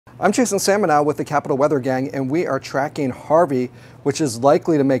I'm Jason Salmon with the Capital Weather Gang, and we are tracking Harvey, which is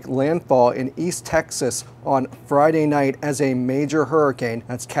likely to make landfall in East Texas on Friday night as a major hurricane.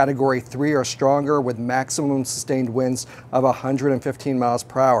 That's Category 3 or stronger with maximum sustained winds of 115 miles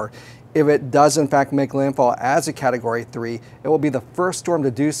per hour. If it does in fact make landfall as a Category 3, it will be the first storm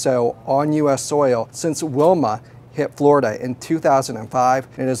to do so on U.S. soil since Wilma hit Florida in 2005,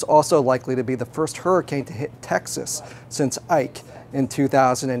 and it is also likely to be the first hurricane to hit Texas since Ike in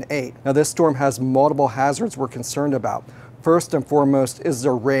 2008. Now, this storm has multiple hazards we're concerned about. First and foremost is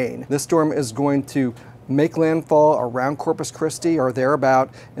the rain. This storm is going to make landfall around Corpus Christi or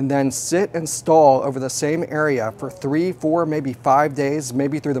thereabout, and then sit and stall over the same area for 3, 4, maybe 5 days,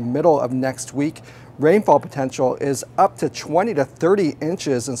 maybe through the middle of next week. Rainfall potential is up to 20 to 30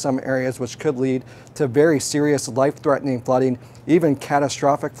 inches in some areas, which could lead to very serious life-threatening flooding, even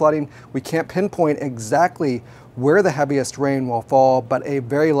catastrophic flooding. We can't pinpoint exactly where the heaviest rain will fall, but a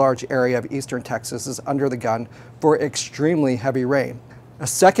very large area of eastern Texas is under the gun for extremely heavy rain. A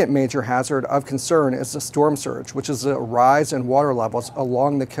second major hazard of concern is the storm surge, which is a rise in water levels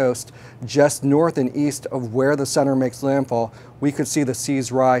along the coast just north and east of where the center makes landfall. We could see the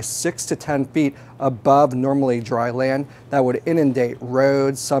seas rise 6 to 10 feet above normally dry land. That would inundate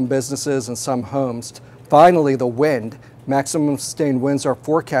roads, some businesses, and some homes. Finally, the wind. Maximum sustained winds are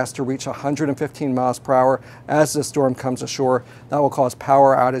forecast to reach 115 miles per hour as the storm comes ashore. That will cause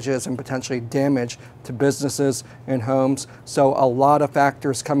power outages and potentially damage to businesses and homes. So a lot of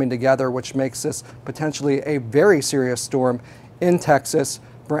factors coming together, which makes this potentially a very serious storm in Texas.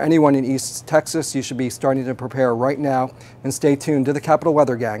 For anyone in East Texas, you should be starting to prepare right now, and stay tuned to the Capital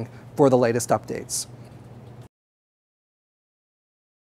Weather Gang for the latest updates.